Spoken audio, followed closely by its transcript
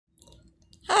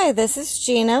Hi, this is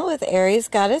Gina with Aries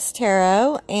Goddess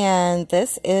Tarot, and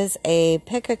this is a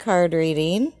pick-a-card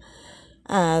reading.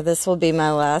 This will be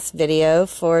my last video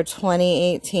for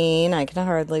 2018. I can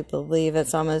hardly believe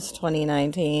it's almost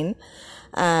 2019.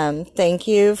 Thank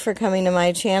you for coming to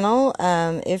my channel.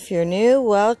 If you're new,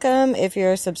 welcome. If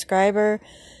you're a subscriber,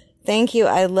 thank you.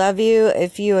 I love you.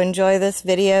 If you enjoy this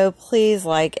video, please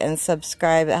like and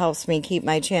subscribe. It helps me keep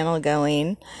my channel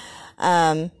going.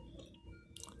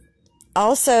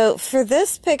 Also, for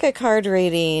this pick-a-card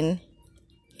reading,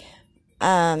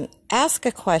 ask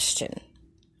a question.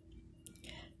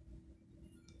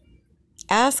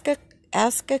 Ask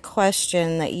a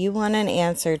question that you want an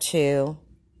answer to,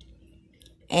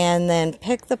 and then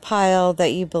pick the pile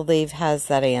that you believe has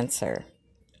that answer.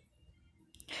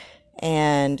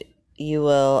 And you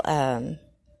will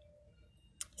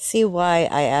see why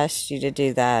I asked you to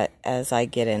do that as I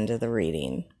get into the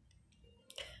reading.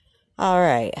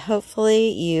 Alright, hopefully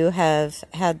you have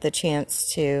had the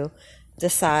chance to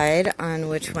decide on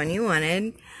which one you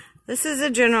wanted. This is a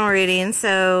general reading,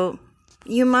 so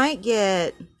you might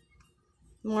get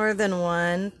more than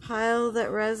one pile that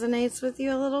resonates with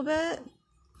you a little bit,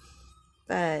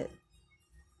 but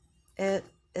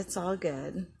it's all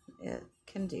good. It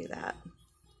can do that.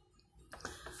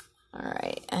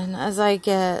 Alright, and as I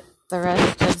get the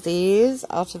rest of these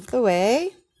out of the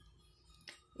way,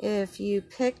 if you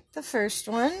pick the first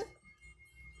one,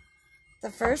 the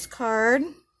first card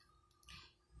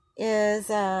is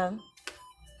from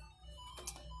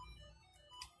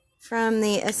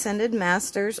the Ascended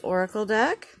Masters Oracle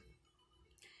deck,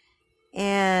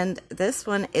 and this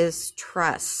one is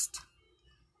Trust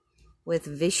with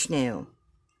Vishnu.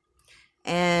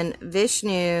 And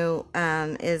Vishnu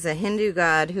is a Hindu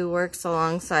god who works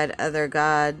alongside other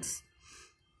gods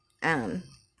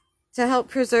to help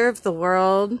preserve the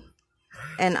world,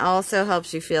 and also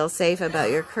helps you feel safe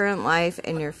about your current life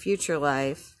and your future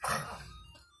life.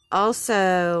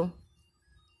 Also,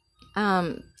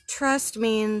 trust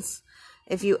means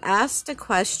if you asked a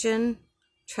question,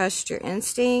 trust your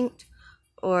instinct,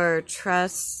 or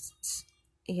trust,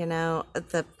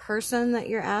 the person that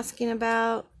you're asking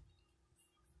about.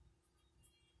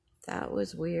 That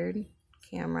was weird.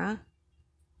 Camera.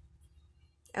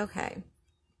 Okay.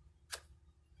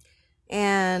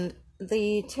 And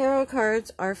the tarot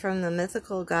cards are from the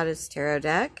Mythical Goddess Tarot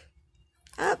deck.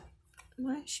 Why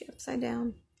is she upside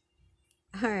down?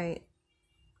 Alright.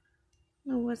 I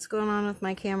don't know what's going on with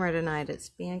my camera tonight. It's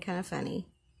being kind of funny.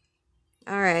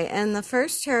 Alright, and the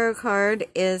first tarot card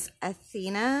is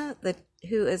Athena,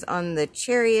 who is on the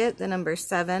Chariot, the number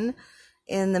 7,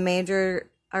 in the Major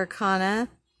Arcana.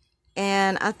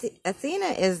 And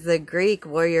Athena is the Greek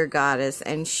warrior goddess,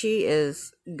 and she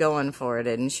is going for it,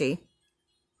 isn't she?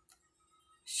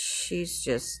 She's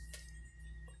just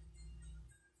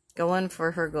going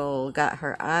for her goal, got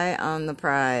her eye on the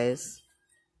prize.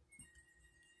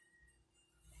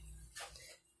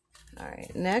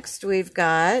 Alright, next we've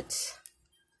got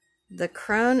the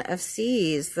Crone of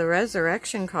Seas, the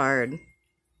Resurrection card.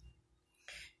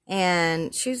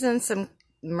 And she's in some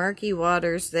murky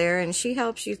waters there, and she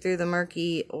helps you through the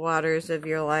murky waters of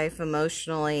your life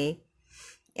emotionally,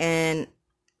 and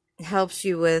helps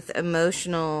you with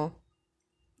emotional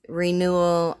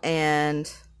renewal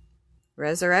and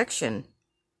resurrection.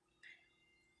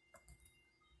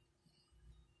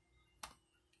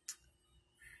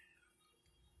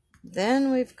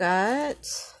 Then we've got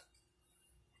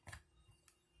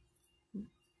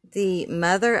the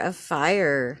Mother of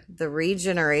Fire, the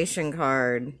Regeneration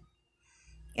card.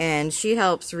 And she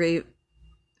helps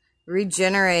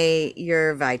regenerate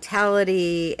your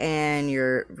vitality and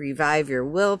revive your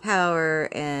willpower,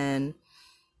 and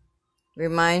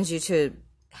reminds you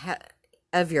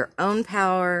of your own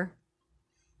power.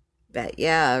 But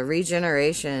yeah,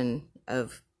 regeneration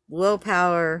of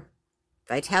willpower,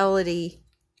 vitality.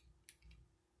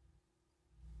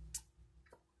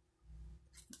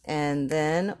 And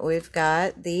then we've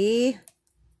got the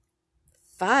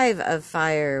Five of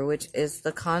Fire, which is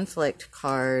the Conflict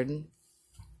card,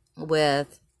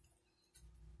 with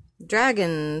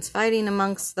dragons fighting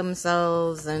amongst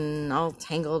themselves and all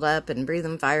tangled up and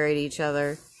breathing fire at each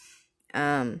other.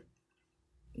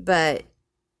 But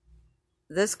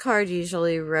this card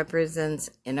usually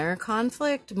represents inner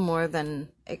conflict more than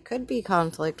it could be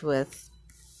conflict with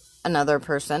another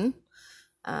person.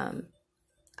 A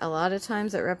lot of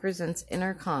times it represents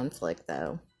inner conflict,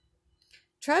 though.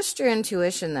 Trust your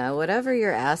intuition, though. Whatever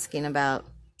you're asking about,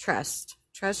 trust.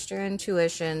 Trust your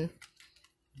intuition.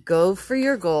 Go for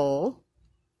your goal.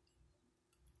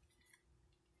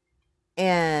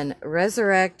 And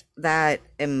resurrect that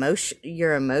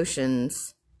your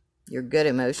emotions your good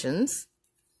emotions,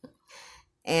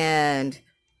 and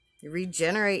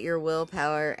regenerate your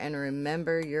willpower and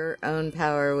remember your own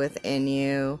power within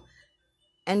you,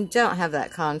 and don't have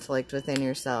that conflict within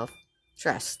yourself.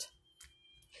 Trust.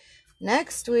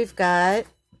 Next, we've got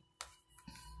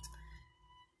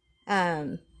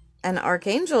an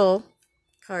archangel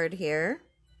card here.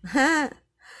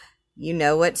 You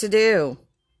know what to do.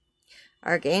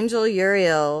 Archangel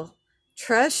Uriel,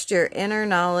 trust your inner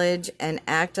knowledge and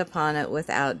act upon it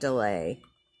without delay.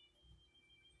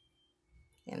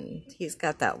 And he's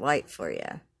got that light for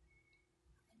you.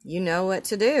 You know what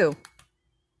to do.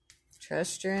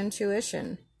 Trust your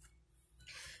intuition.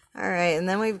 All right, and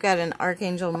then we've got an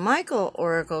Archangel Michael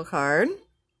Oracle card.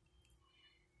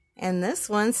 And this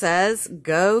one says,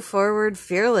 go forward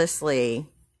fearlessly.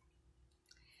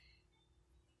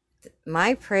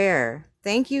 My prayer,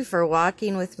 thank you for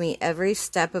walking with me every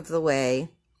step of the way,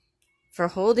 for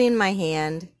holding my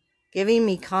hand, giving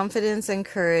me confidence and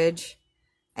courage,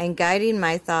 and guiding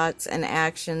my thoughts and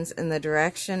actions in the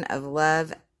direction of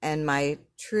love and my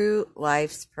true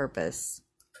life's purpose.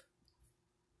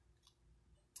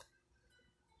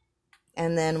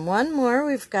 And then one more,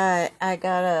 I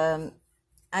got a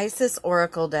Isis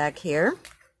Oracle deck here,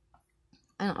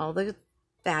 and all the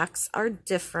backs are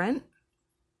different.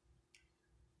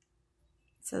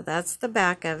 So that's the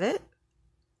back of it.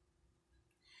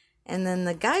 And then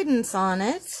the guidance on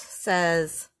it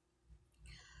says,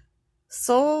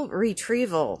 soul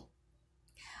retrieval.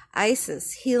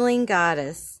 Isis, healing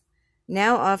goddess,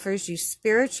 now offers you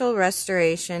spiritual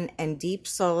restoration and deep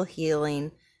soul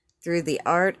healing through the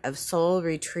art of soul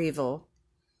retrieval,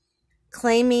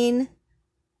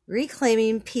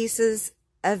 reclaiming pieces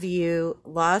of you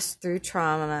lost through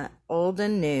trauma, old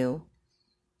and new.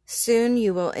 Soon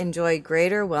you will enjoy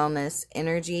greater wellness,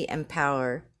 energy, and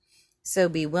power. So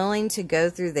be willing to go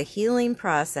through the healing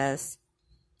process,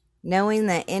 knowing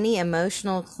that any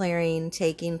emotional clearing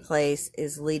taking place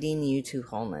is leading you to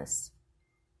wholeness.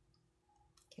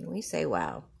 Can we say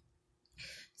wow?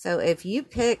 So if you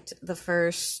picked the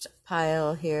first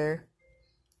pile here,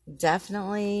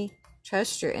 definitely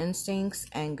trust your instincts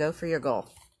and go for your goal.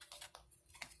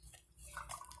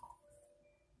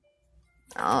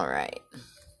 All right.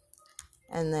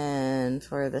 And then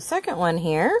for the second one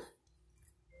here,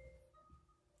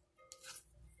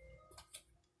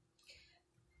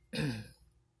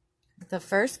 the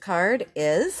first card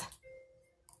is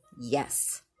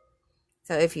yes.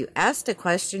 So if you asked a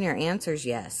question, your answer is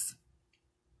yes.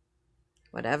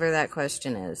 Whatever that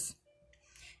question is.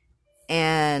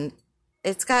 And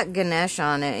it's got Ganesh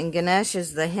on it. And Ganesh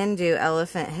is the Hindu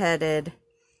elephant-headed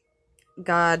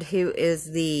god who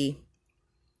is the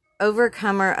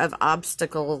overcomer of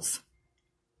obstacles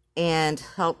and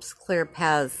helps clear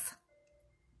paths.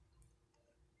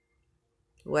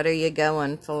 What are you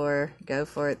going for? Go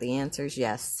for it. The answer is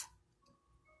yes.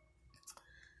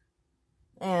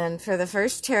 And for the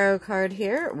first tarot card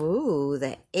here, ooh,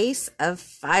 the Ace of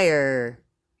Fire.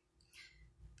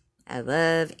 I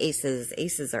love aces.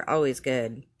 Aces are always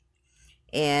good.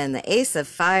 And the Ace of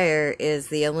Fire is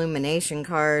the illumination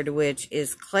card, which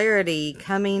is clarity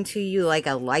coming to you like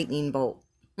a lightning bolt.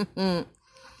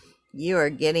 You are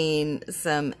getting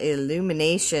some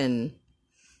illumination.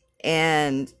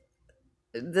 And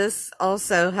this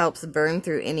also helps burn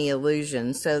through any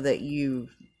illusion so that you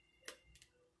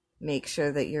make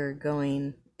sure that you're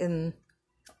going in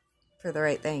for the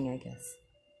right thing, I guess.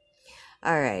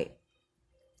 All right.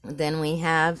 Then we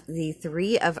have the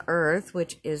Three of Earth,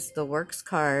 which is the Works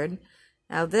card.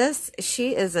 Now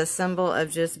she is a symbol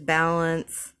of just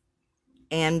balance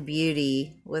and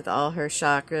beauty with all her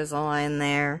chakras aligned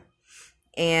there.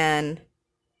 And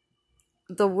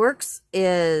the Works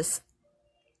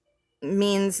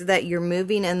means that you're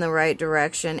moving in the right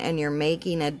direction and you're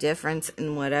making a difference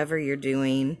in whatever you're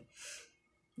doing.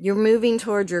 You're moving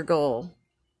toward your goal.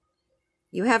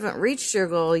 You haven't reached your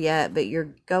goal yet, but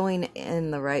you're going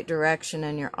in the right direction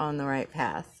and you're on the right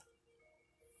path.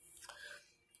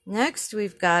 Next,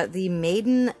 we've got the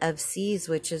Maiden of Seas,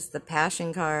 which is the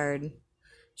Passion card.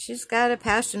 She's got a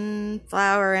passion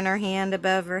flower in her hand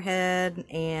above her head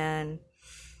and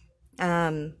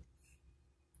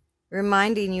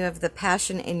reminding you of the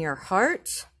passion in your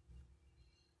heart,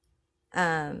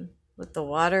 with the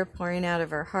water pouring out of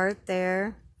her heart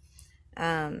there.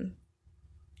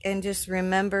 And just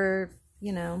remember,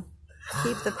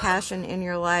 keep the passion in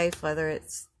your life, whether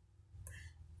it's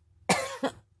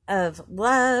of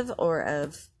love or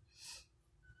of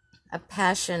a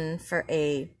passion for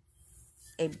a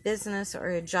business or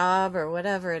a job or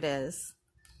whatever it is.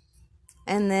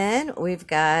 And then we've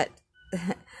got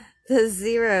the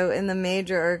 0 in the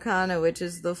major arcana, which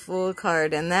is the Fool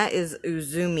card, and that is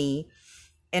Uzumi.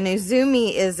 And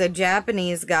Uzumi is a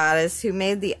Japanese goddess who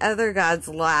made the other gods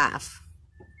laugh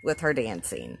with her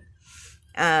dancing.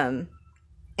 And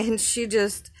she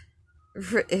just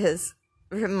is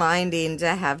reminding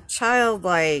to have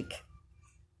childlike,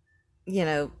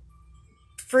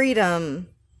 freedom,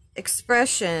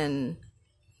 expression,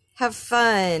 have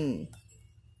fun.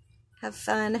 Have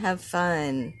fun, have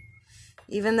fun.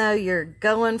 Even though you're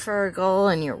going for a goal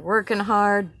and you're working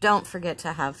hard, don't forget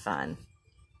to have fun.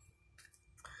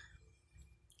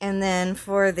 And then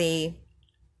for the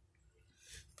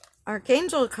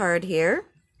Archangel card here,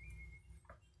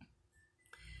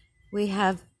 we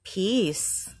have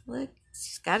peace. Look,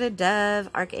 she's got a dove.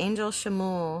 Archangel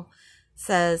Shamuel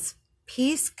says,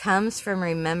 peace comes from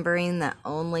remembering that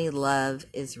only love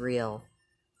is real.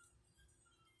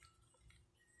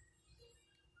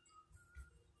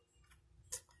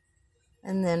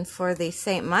 And then for the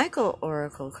St. Michael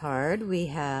Oracle card, we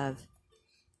have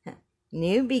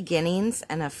new beginnings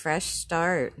and a fresh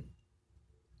start.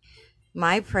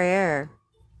 My prayer.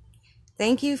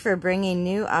 Thank you for bringing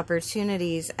new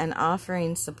opportunities and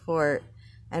offering support,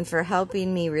 and for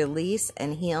helping me release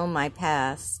and heal my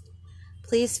past.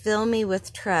 Please fill me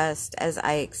with trust as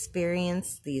I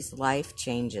experience these life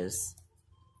changes.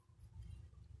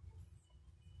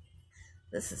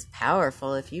 This is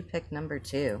powerful if you pick number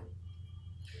 2.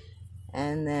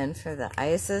 And then for the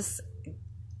Isis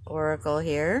Oracle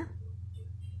here,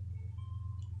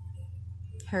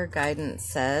 her guidance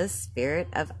says, Spirit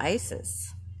of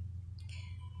Isis.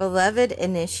 Beloved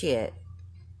Initiate,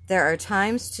 there are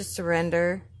times to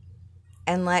surrender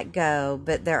and let go,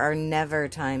 but there are never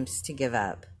times to give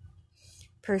up.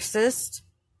 Persist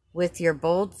with your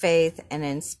bold faith and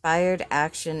inspired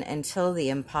action until the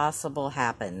impossible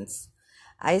happens.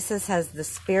 Isis has the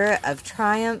spirit of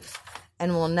triumph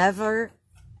and will never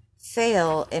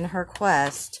fail in her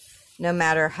quest, no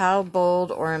matter how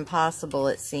bold or impossible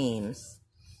it seems.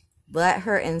 Let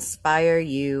her inspire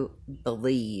you.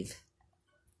 Believe.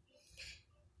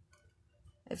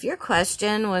 If your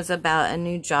question was about a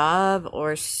new job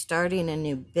or starting a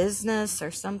new business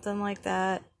or something like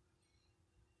that,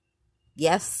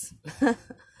 yes,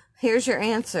 here's your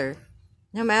answer.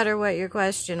 No matter what your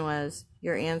question was,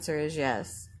 your answer is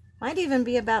yes. Might even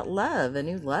be about love, a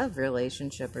new love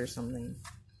relationship or something.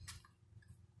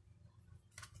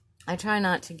 I try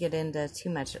not to get into too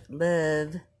much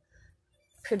love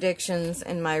predictions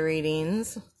in my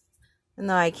readings, and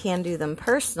though I can do them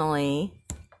personally,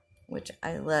 which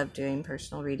I love doing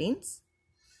personal readings,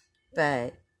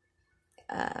 but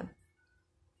that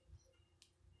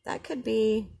could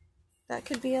be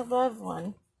a loved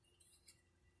one.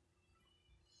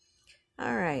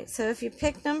 All right, so if you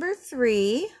pick number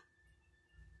 3,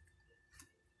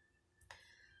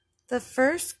 the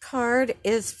first card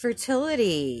is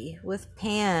fertility with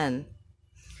Pan.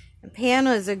 And Pan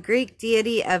was a Greek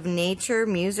deity of nature,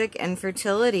 music, and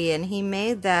fertility, and he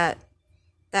made that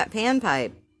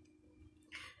panpipe.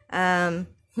 And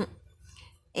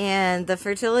the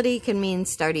fertility can mean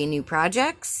starting new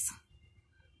projects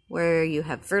where you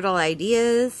have fertile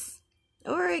ideas,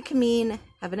 or it can mean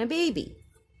having a baby.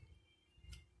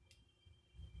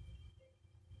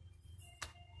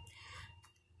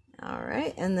 All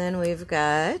right, and then we've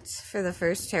got, for the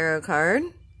first tarot card,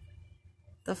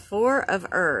 the 4 of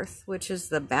Earth, which is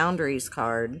the Boundaries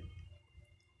card.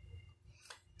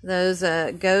 Those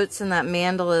goats in that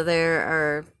mandala there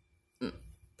are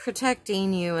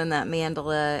protecting you in that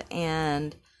mandala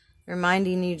and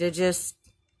reminding you to just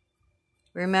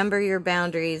remember your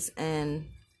boundaries, and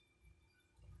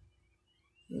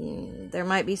there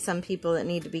might be some people that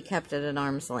need to be kept at an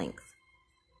arm's length.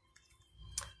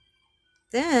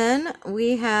 Then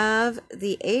we have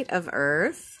the 8 of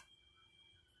Earth,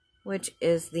 which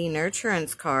is the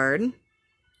Nurturance card.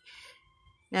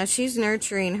 Now she's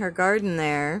nurturing her garden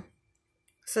there.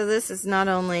 So this is not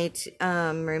only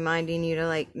reminding you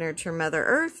to nurture Mother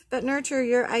Earth, but nurture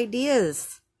your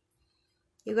ideas.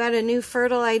 You got a new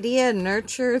fertile idea,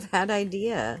 nurture that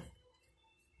idea.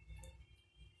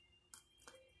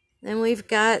 Then we've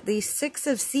got the 6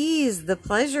 of Seas, the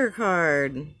Pleasure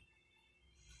card.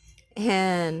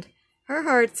 And her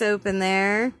heart's open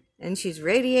there, and she's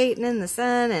radiating in the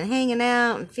sun and hanging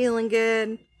out and feeling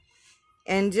good.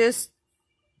 And just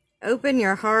open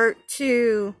your heart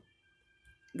to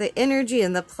the energy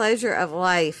and the pleasure of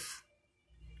life.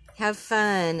 Have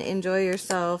fun, enjoy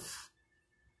yourself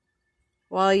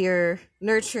while you're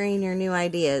nurturing your new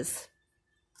ideas.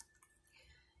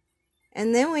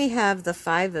 And then we have the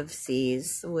 5 of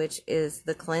Seas, which is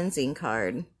the Cleansing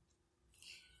card.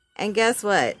 And guess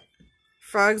what?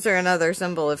 Frogs are another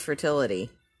symbol of fertility.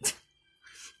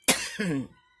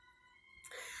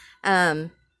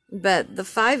 But the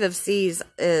 5 of Seas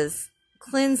is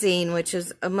cleansing, which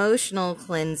is emotional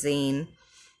cleansing,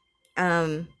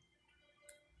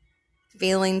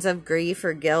 feelings of grief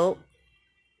or guilt,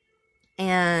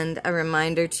 and a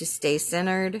reminder to stay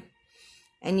centered.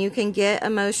 And you can get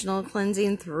emotional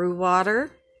cleansing through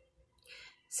water.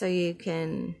 So you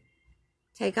can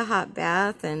take a hot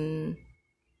bath and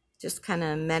just kind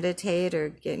of meditate or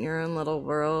get in your own little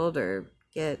world, or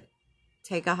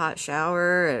take a hot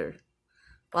shower, or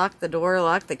lock the door,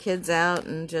 lock the kids out,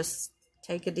 and just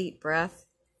take a deep breath.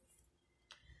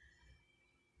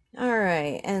 All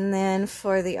right, and then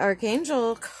for the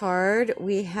Archangel card,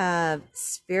 we have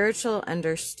Spiritual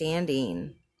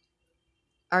Understanding.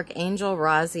 Archangel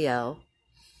Raziel,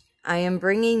 I am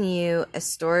bringing you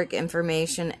historic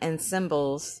information and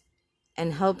symbols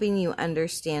and helping you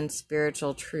understand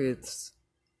spiritual truths.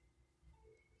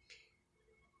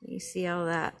 You see all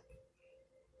that?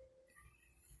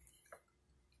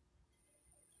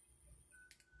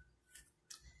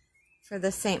 For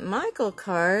the St. Michael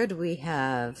card, we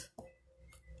have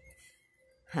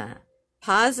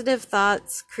positive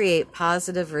thoughts create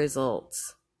positive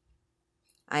results.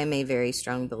 I'm a very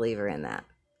strong believer in that,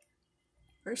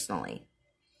 personally.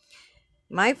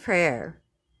 My prayer: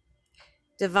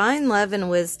 divine love and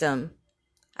wisdom,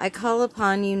 I call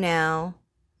upon you now.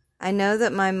 I know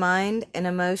that my mind and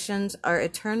emotions are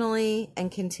eternally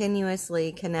and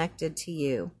continuously connected to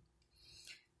you.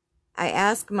 I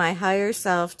ask my higher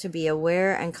self to be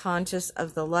aware and conscious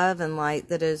of the love and light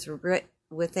that is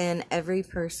within every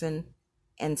person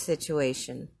and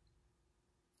situation.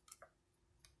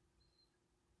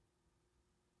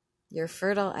 Your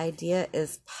fertile idea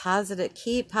is positive.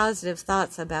 Keep positive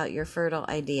thoughts about your fertile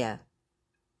idea.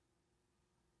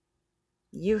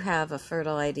 You have a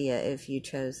fertile idea if you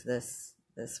chose this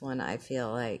one, I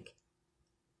feel like.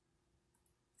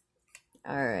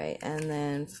 All right, and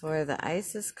then for the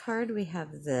Isis card, we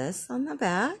have this on the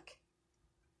back.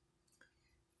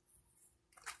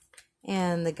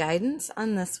 And the guidance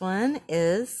on this one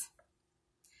is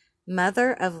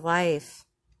Mother of Life.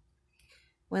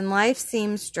 When life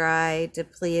seems dry,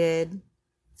 depleted,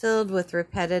 filled with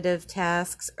repetitive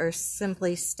tasks, or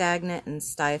simply stagnant and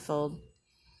stifled,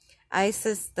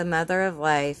 Isis, the Mother of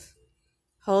Life,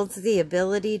 holds the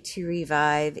ability to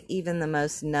revive even the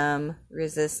most numb,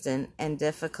 resistant, and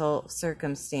difficult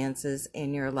circumstances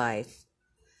in your life.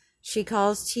 She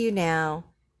calls to you now,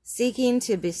 seeking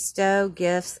to bestow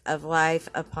gifts of life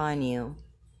upon you.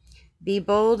 Be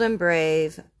bold and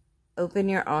brave. Open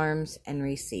your arms and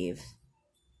receive.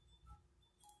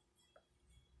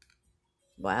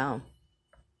 Wow.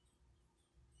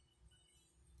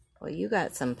 Well, you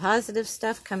got some positive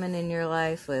stuff coming in your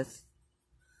life with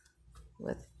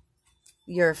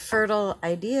your fertile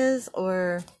ideas,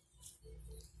 or,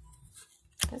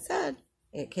 like I said,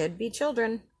 it could be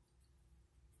children.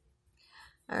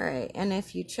 All right, and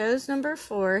if you chose number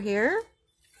 4 here,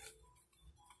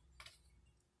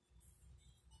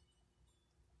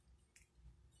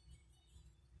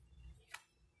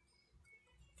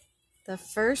 the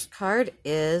first card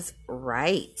is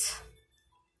Right.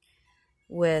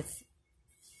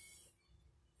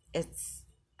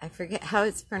 I forget how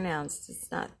it's pronounced.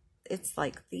 It's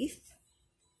like thief.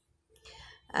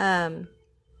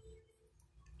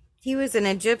 He was an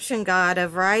Egyptian god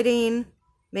of writing,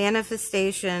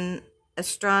 manifestation,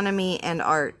 astronomy, and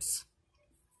arts.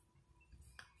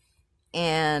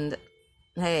 And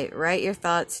hey, write your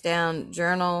thoughts down,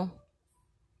 journal.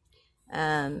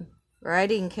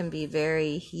 Writing can be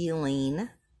very healing,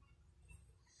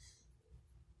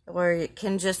 or it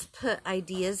can just put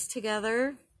ideas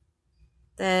together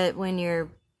that when you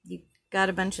got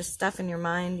a bunch of stuff in your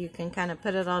mind, you can kind of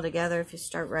put it all together if you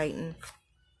start writing.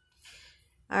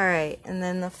 All right, and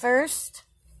then the first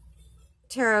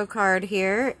tarot card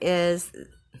here is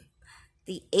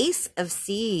the Ace of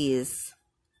Seas,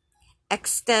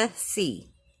 Ecstasy.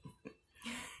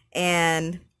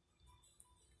 And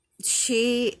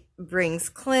she brings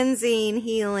cleansing,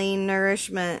 healing,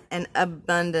 nourishment, and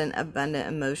abundant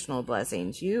emotional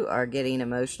blessings. You are getting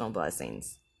emotional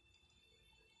blessings.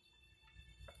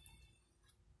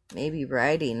 Maybe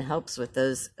writing helps with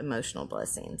those emotional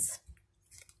blessings.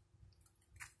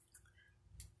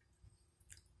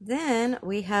 Then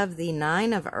we have the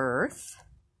 9 of Earth,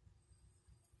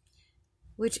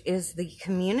 which is the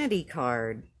community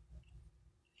card.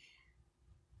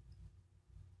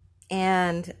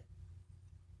 And,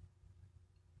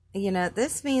 you know,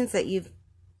 this means that you've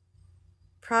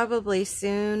probably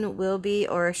soon will be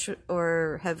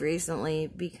or have recently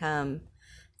become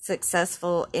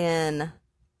successful in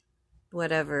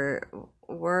whatever,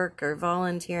 work or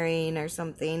volunteering or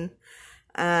something.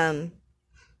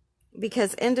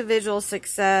 Because individual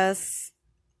success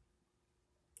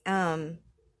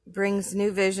brings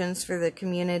new visions for the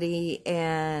community,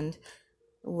 and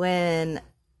when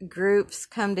groups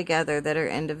come together that are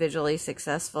individually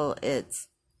successful, it's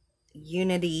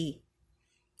unity.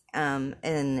 And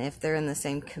if they're in the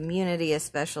same community,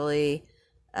 especially,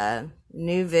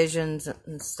 new visions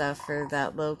and stuff for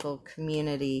that local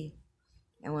community.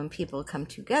 And when people come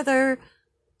together,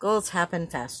 goals happen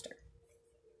faster.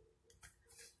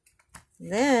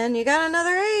 Then you got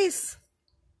another ace.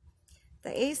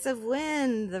 The Ace of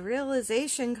Wind, the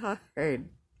realization card.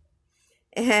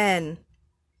 And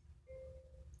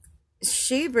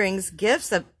she brings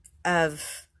gifts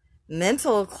of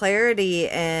mental clarity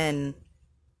and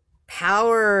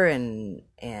power,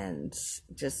 and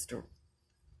just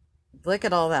look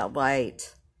at all that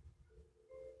light.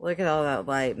 Look at all that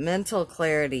light. Mental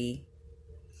clarity.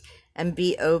 And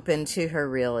be open to her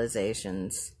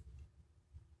realizations.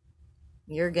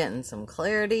 You're getting some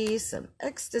clarity, some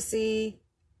ecstasy.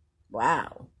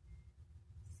 Wow.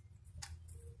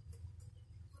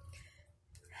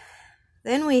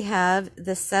 Then we have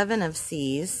the Seven of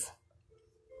Seas.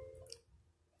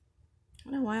 I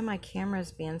don't know why my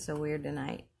camera's being so weird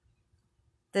tonight.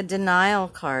 The Denial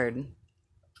card.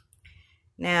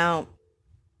 Now,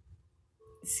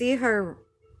 see her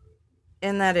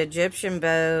in that Egyptian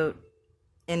boat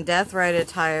in death rite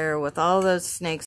attire with all those snakes